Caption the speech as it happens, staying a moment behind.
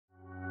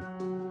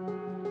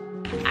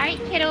Alright,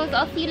 kiddos,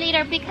 I'll see you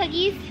later. Big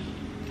huggies.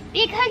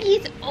 Big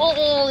huggies.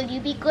 Oh, you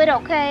be good,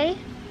 okay?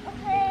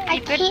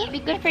 Okay. Be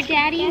good for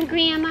Daddy and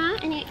Grandma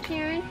and Aunt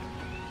Karen.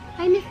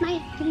 I miss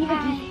my kitty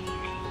huggies.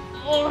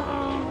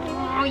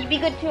 Oh, you be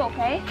good too,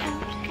 okay?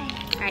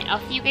 Okay. Alright,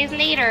 I'll see you guys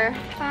later.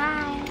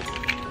 Bye.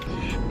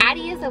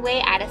 Addy is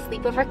away at a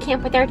sleepover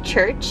camp with our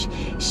church.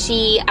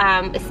 She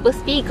is supposed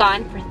to be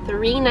gone for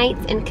 3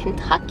 nights in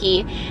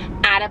Kentucky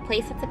at a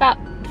place that's about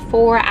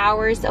 4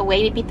 hours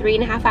away, maybe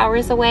 3.5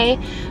 hours away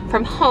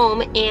from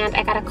home. And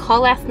I got a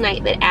call last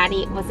night that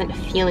Addy wasn't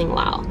feeling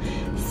well.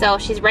 So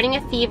she's running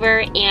a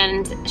fever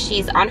and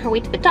she's on her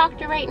way to the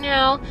doctor right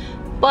now.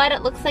 But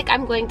it looks like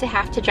I'm going to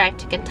have to drive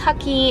to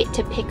Kentucky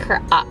to pick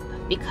her up,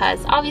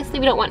 because obviously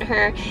we don't want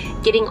her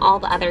getting all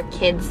the other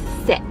kids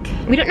sick.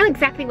 We don't know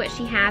exactly what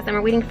she has, and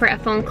we're waiting for a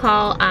phone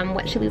call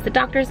when she leaves the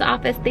doctor's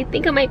office. They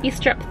think it might be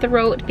strep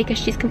throat because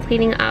she's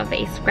complaining of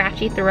a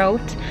scratchy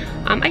throat.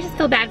 I just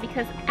feel bad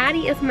because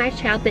Addy is my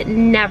child that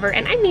never,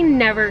 and I mean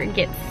never,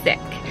 gets sick.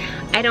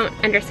 I don't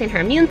understand her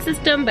immune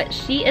system, but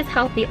she is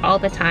healthy all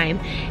the time.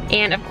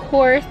 And of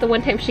course, the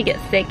one time she gets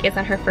sick is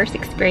on her first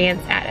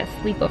experience at a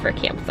sleepover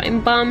camp. So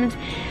I'm bummed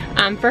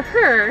for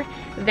her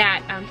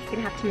that she's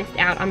gonna have to miss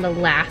out on the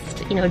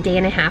last, day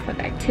and a half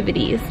of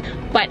activities.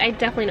 But I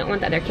definitely don't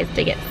want the other kids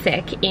to get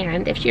sick.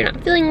 And if you're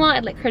not feeling well,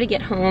 I'd like her to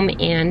get home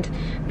and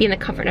be in the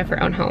comfort of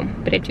her own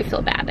home. But I do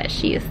feel bad that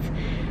she's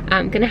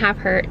gonna have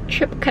her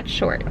trip cut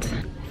short.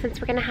 Since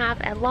we're gonna have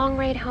a long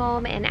ride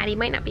home and Addy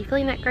might not be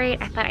feeling that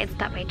great, I thought I'd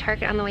stop by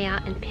Target on the way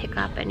out and pick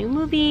up a new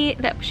movie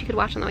that she could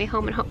watch on the way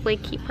home and hopefully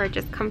keep her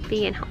just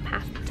comfy and help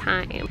pass the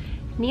time.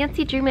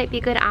 Nancy Drew might be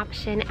a good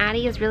option.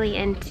 Addy is really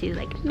into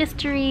like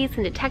mysteries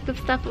and detective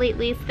stuff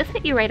lately, so this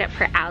might be right up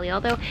her alley,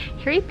 although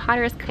Harry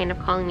Potter is kind of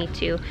calling me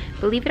too.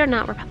 Believe it or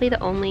not, we're probably the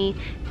only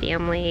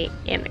family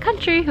in the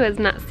country who has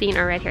not seen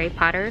or read Harry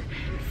Potter.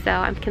 So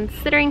I'm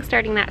considering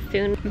starting that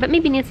soon, but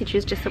maybe Nancy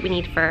Drew's just what we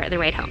need for the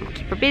ride home.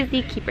 Keep her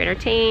busy, keep her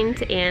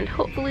entertained, and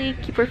hopefully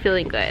keep her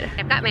feeling good.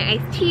 I've got my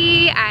iced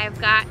tea,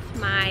 I've got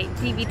my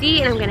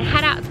DVD, and I'm gonna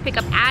head out to pick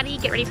up Addy,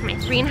 get ready for my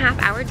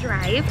 3.5-hour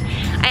drive.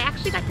 I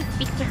actually got to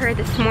speak to her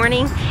this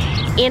morning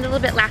and a little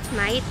bit last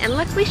night, and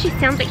luckily she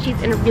sounds like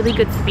she's in a really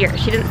good spirit.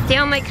 She didn't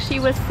sound like she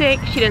was sick,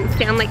 she didn't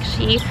sound like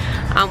she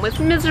was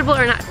miserable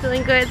or not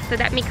feeling good, so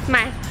that makes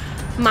my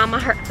mama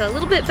heart feel a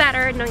little bit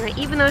better, knowing that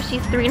even though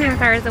she's 3.5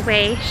 hours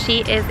away,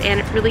 she is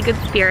in really good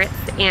spirits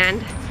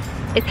and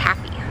is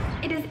happy.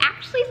 It is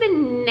actually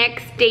the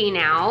next day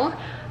now.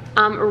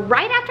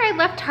 Right after I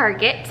left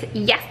Target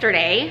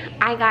yesterday,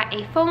 I got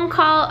a phone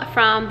call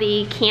from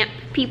the camp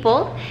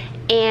people,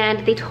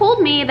 and they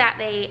told me that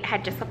they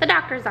had just left the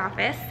doctor's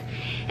office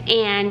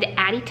and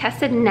Addy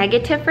tested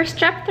negative for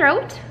strep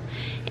throat,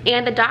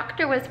 and the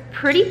doctor was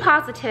pretty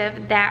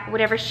positive that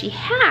whatever she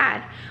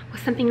had was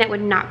something that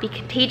would not be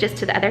contagious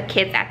to the other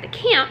kids at the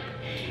camp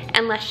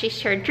unless she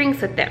shared drinks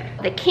with them.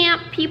 The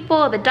camp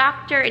people, the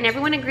doctor, and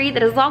everyone agreed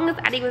that as long as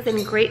Addy was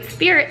in great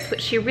spirits,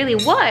 which she really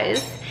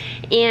was,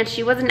 and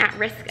she wasn't at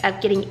risk of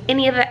getting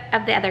any of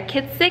the other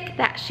kids sick,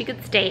 that she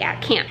could stay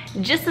at camp.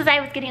 Just as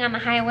I was getting on the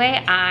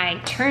highway, I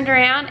turned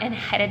around and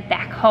headed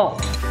back home.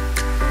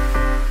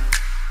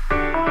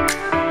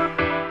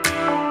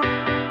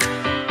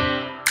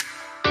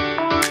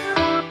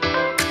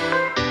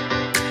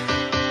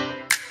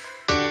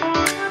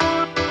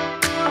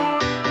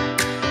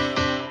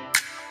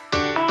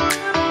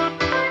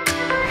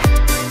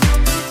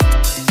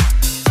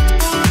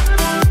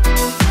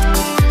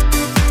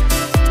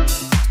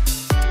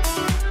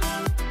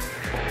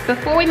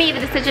 Before we made the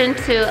decision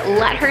to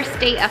let her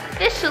stay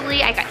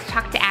officially, I got to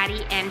talk to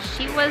Addy, and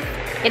she was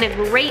in a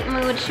great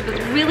mood. She was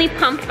really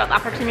pumped about the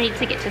opportunity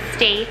to get to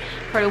stay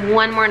for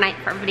one more night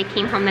before everybody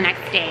came home the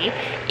next day.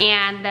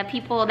 And the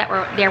people that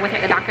were there with her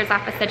at the doctor's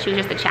office said she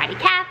was just a chatty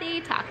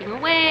Cathy, talking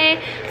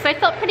away. So I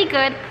felt pretty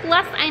good.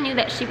 Plus, I knew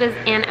that she was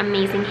in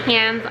amazing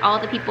hands. All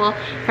the people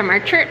from our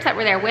church that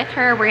were there with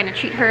her were gonna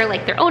treat her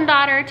like their own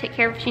daughter, take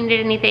care of if she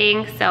needed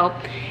anything. So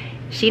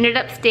she ended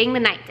up staying the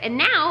night, and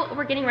now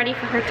we're getting ready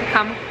for her to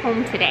come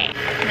home today.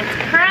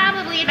 That's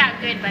probably about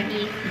good,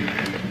 Buggy.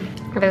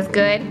 Are those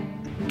good?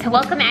 To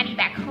welcome Addy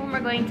back home,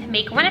 we're going to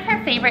make one of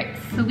her favorite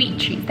sweet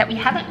treats that we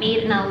haven't made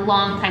in a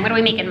long time. What are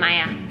we making,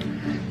 Maya?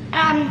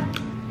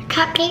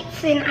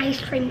 Cupcakes and ice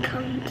cream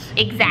cones.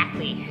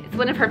 Exactly. It's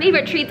one of her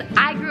favorite treats.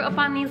 I grew up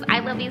on these. I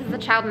love these as a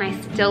child, and I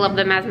still love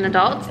them as an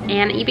adult.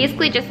 And you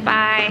basically just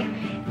buy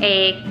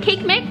a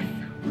cake mix,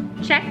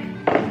 check,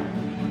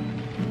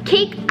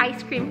 cake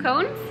ice cream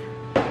cones,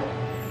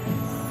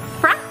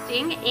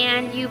 frosting,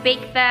 and you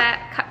bake the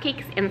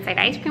cupcakes inside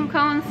ice cream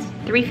cones,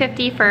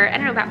 350 for, I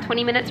don't know, about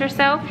 20 minutes or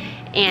so,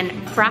 and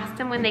frost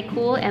them when they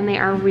cool, and they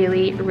are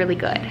really, really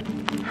good.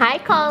 Hi,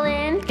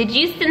 Colin. Did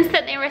you sense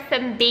that there was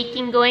some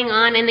baking going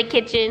on in the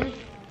kitchen?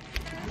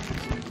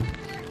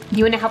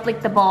 You wanna help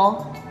lick the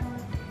bowl?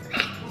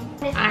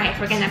 All right,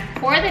 we're gonna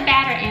pour the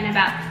batter in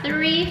about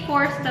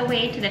 3/4 the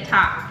way to the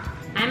top.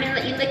 I'm gonna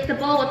let you lick the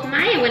bowl with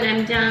Maya when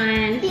I'm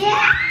done.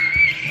 Yeah!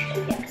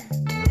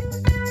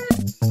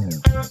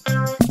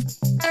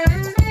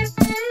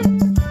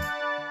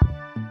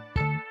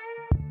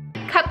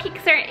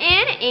 are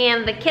in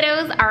and the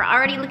kiddos are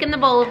already licking the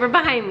bowl over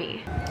behind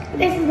me.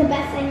 This is the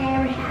best thing I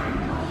ever had.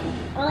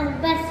 Oh, the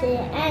best thing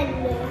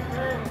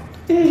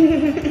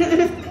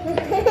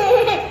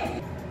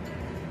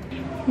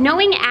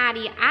Knowing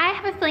Addy, I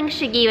have a feeling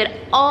she gave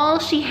it all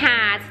she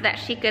had so that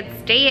she could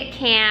stay at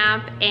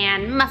camp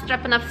and muster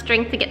up enough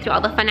strength to get through all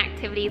the fun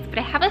activities, but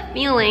I have a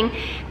feeling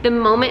the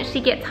moment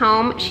she gets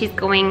home, she's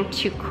going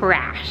to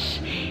crash.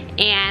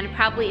 And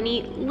probably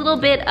any little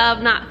bit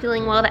of not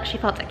feeling well that she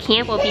felt at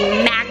camp will be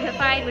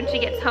magnified when she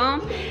gets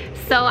home.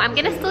 So I'm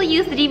gonna still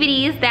use the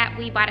DVDs that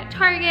we bought at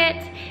Target,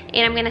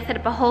 and I'm gonna set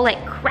up a whole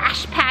like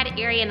crash pad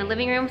area in the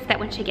living room so that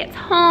when she gets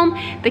home,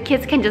 the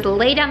kids can just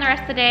lay down the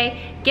rest of the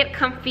day, get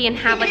comfy, and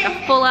have like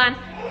a full-on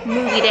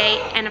movie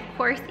day, and of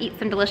course, eat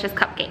some delicious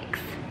cupcakes.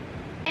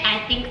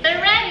 I think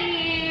they're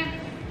ready.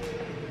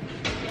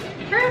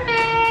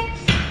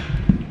 Perfect.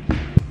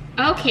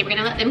 Okay, we're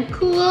gonna let them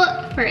cool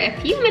for a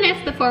few minutes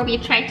before we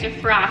try to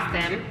frost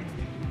them.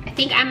 I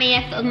think I may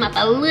have filled them up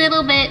a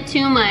little bit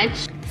too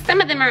much. Some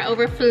of them are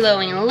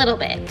overflowing a little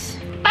bit,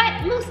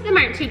 but most of them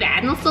aren't too bad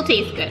and they'll still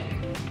taste good.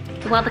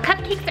 While the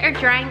cupcakes are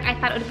drying, I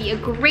thought it would be a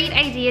great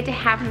idea to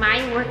have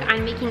my work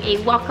on making a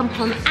welcome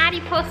home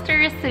Addy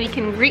poster so we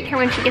can greet her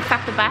when she gets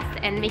off the bus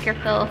and make her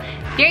feel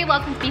very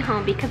welcome to be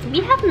home, because we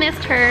have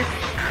missed her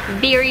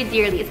very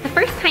dearly. It's the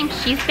first time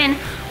she's been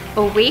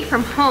away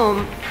from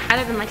home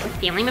other than like with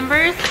family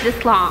members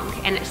this long,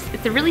 and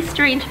it's a really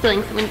strange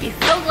feeling, so I'm gonna be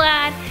so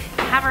glad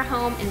to have her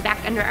home and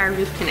back under our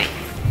roof tonight.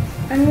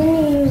 I'm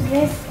gonna use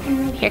this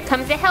and like, here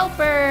comes a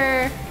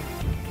helper.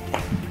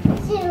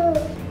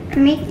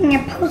 I'm making a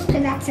poster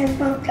that says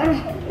welcome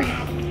home,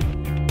 Addy.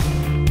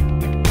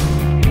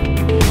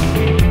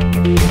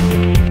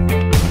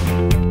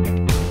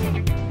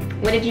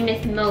 What did you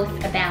miss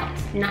most about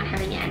not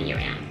having Addy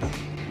around?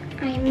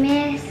 I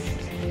missed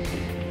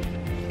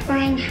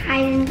playing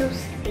hide and go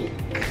seek.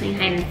 Playing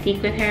hide and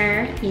seek with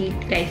her? You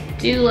guys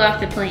do love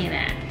to play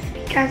that.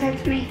 Because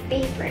it's my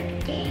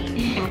favorite game.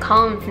 And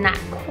Colin's not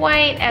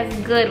quite as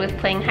good with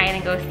playing hide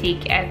and go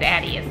seek as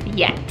Addy is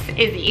yet,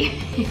 is he?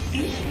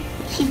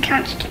 He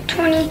counts to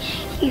 20,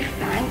 he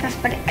finds us,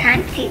 but it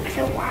kind of takes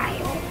a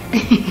while.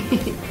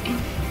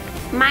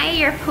 Maya,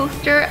 your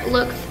poster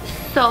looks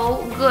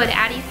so good.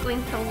 Addy's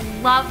going to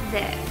love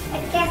this.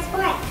 But guess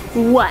what?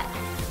 What?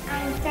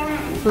 I'm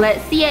done.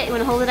 Let's see it. You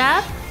want to hold it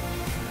up?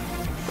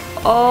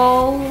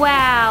 Oh,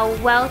 wow.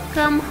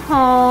 Welcome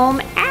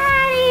home,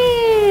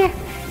 Addy.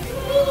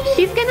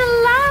 She's going to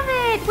love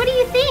it. What do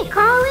you think,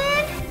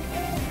 Colin?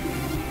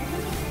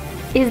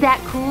 Is that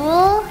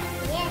cool?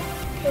 Yes,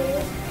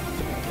 cool.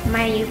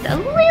 Maya used a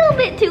little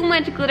bit too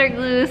much glitter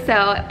glue,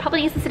 so it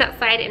probably needs to sit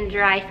outside and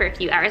dry for a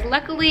few hours.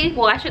 Luckily,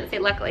 well, I shouldn't say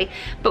luckily,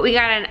 but we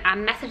got a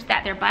message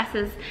that their bus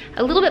is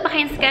a little bit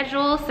behind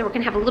schedule, so we're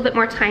gonna have a little bit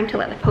more time to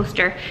let the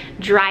poster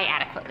dry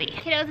adequately.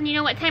 Kiddos, and you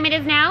know what time it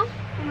is now?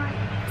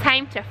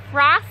 Time to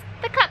frost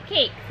the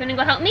cupcakes. Wanna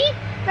go help me?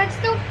 Let's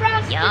go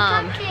frost the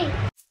cupcake.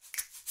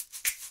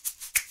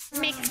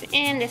 Mix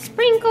in the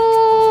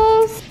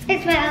sprinkles.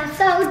 It smells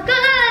so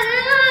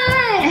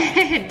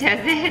good. Does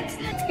it?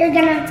 You're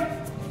gonna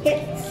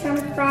get some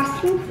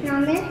frosting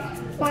on there,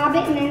 bob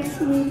it, and then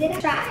smooth it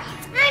out. Dry.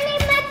 I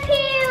need my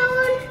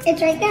pen.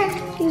 It's right there.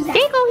 Use that.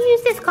 There you go,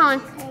 use this,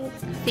 Colin.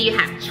 So you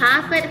have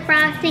chocolate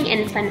frosting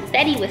and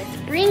funfetti with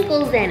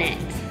sprinkles in it.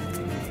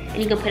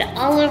 And you can put it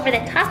all over the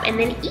top and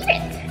then eat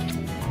it.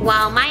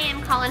 While Maya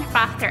and Colin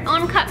frost their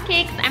own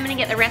cupcakes, I'm gonna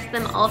get the rest of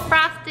them all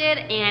frosted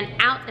and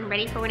out and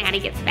ready for when Addy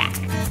gets back.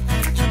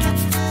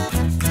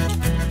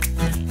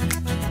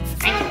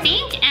 I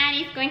think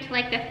Addy's going to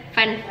like the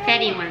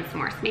funfetti ones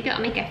more, so maybe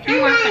I'll make a few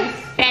more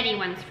funfetti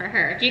ones for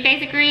her. Do you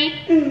guys agree?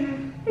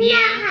 Mm-hmm.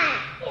 Yeah.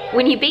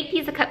 When you bake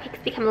these, the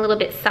cupcakes become a little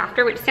bit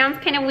softer, which sounds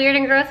kind of weird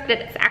and gross, but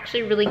it's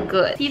actually really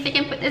good. See if I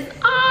can put this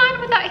on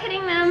without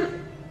hitting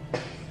them.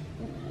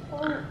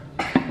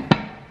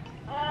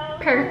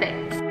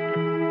 Perfect.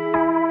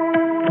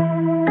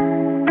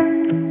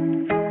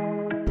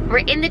 We're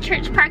in the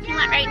church parking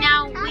lot right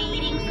now,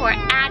 waiting for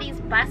Addy's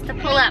bus to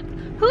pull up.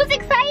 Who's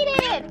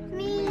excited?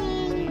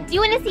 Me. Do you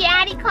want to see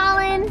Addy,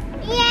 Colin?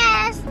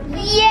 Yes.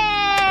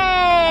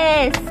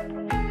 Yes!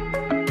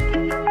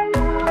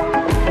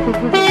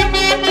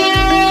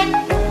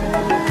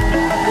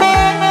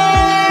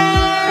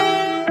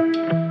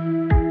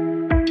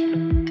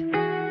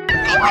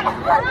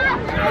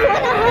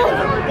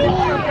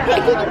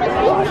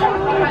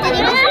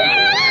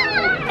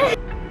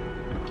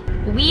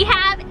 We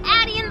have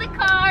Addy in the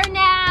car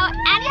now.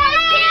 Addy,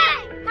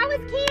 how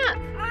was camp?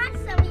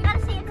 Awesome. You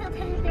gotta stay until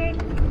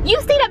 10:30.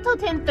 You stayed up till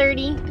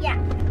 10:30? Yeah.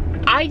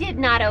 I did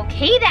not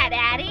okay that,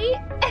 Addy.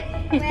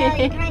 Well,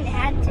 you kinda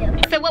had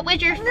to. So what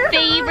was your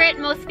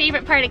most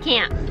favorite part of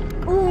camp?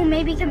 Ooh,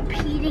 maybe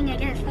competing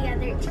against the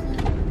other team.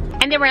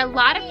 And there were a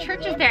lot of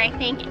churches there, I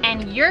think,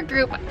 and your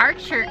group, our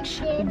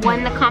church,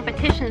 won the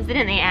competitions,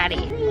 didn't they,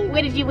 Addy?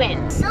 What did you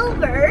win?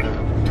 Silver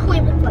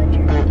toilet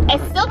plunger. A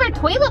silver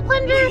toilet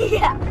plunger?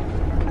 Yeah.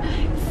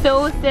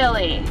 So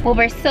silly. Well,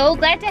 we're so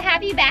glad to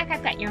have you back.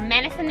 I've got your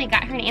medicine. They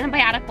got her an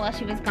antibiotic while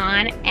she was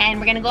gone, and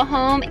we're gonna go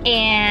home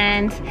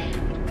and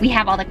We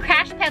have all the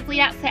crash pads laid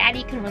out so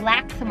Addy can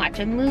relax and watch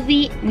a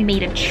movie. We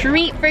made a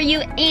treat for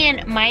you,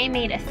 and Maya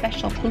made a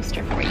special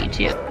poster for you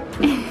too.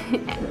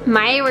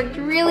 Maya worked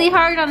really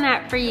hard on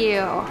that for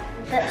you.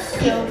 That's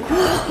so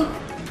cool.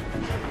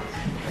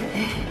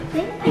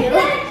 Thank you.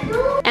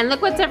 And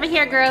look what's over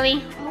here,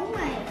 girly. Oh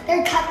my,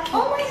 they're cupcakes.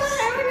 Oh my god,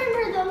 I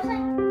remember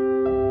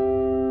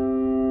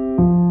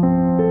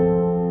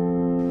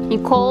those. You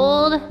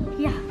cold?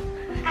 Yeah.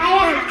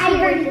 I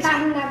already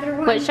got another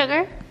one. What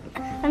sugar?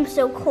 I'm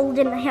so cold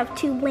and I have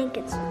 2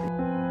 blankets.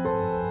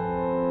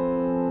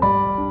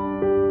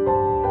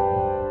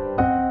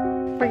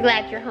 We're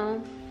glad you're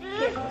home.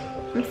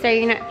 I'm sorry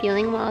you're not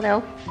feeling well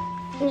though.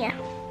 Yeah.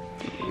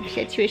 She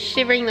said she was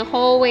shivering the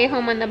whole way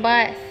home on the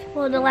bus.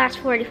 Well, the last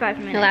 45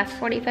 minutes. The last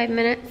 45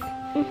 minutes?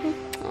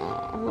 Mm-hmm.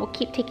 Oh, we'll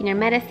keep taking your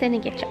medicine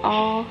and get you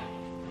all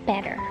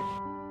better.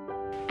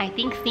 I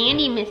think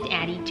Sandy missed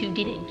Addy too,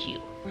 didn't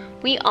you?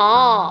 We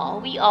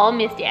all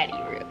missed Addy,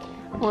 Rue.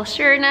 Well,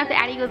 sure enough,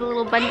 Addy was a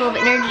little bundle of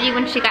energy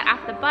when she got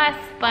off the bus,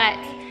 but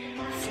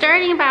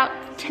starting about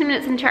 10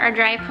 minutes into our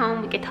drive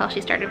home, we could tell she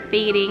started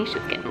fading. She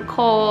was getting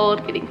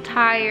cold, getting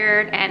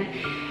tired, and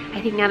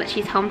I think now that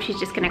she's home, she's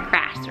just gonna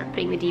crash. So we're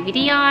putting the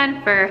DVD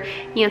on for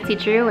Yancy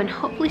Drew, and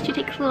hopefully she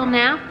takes a little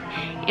nap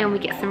and we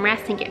get some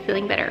rest and get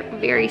feeling better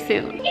very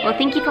soon. Well,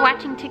 thank you for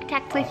watching Tic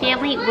Tac Toy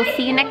Family. We'll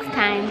see you next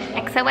time.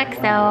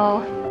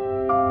 XOXO.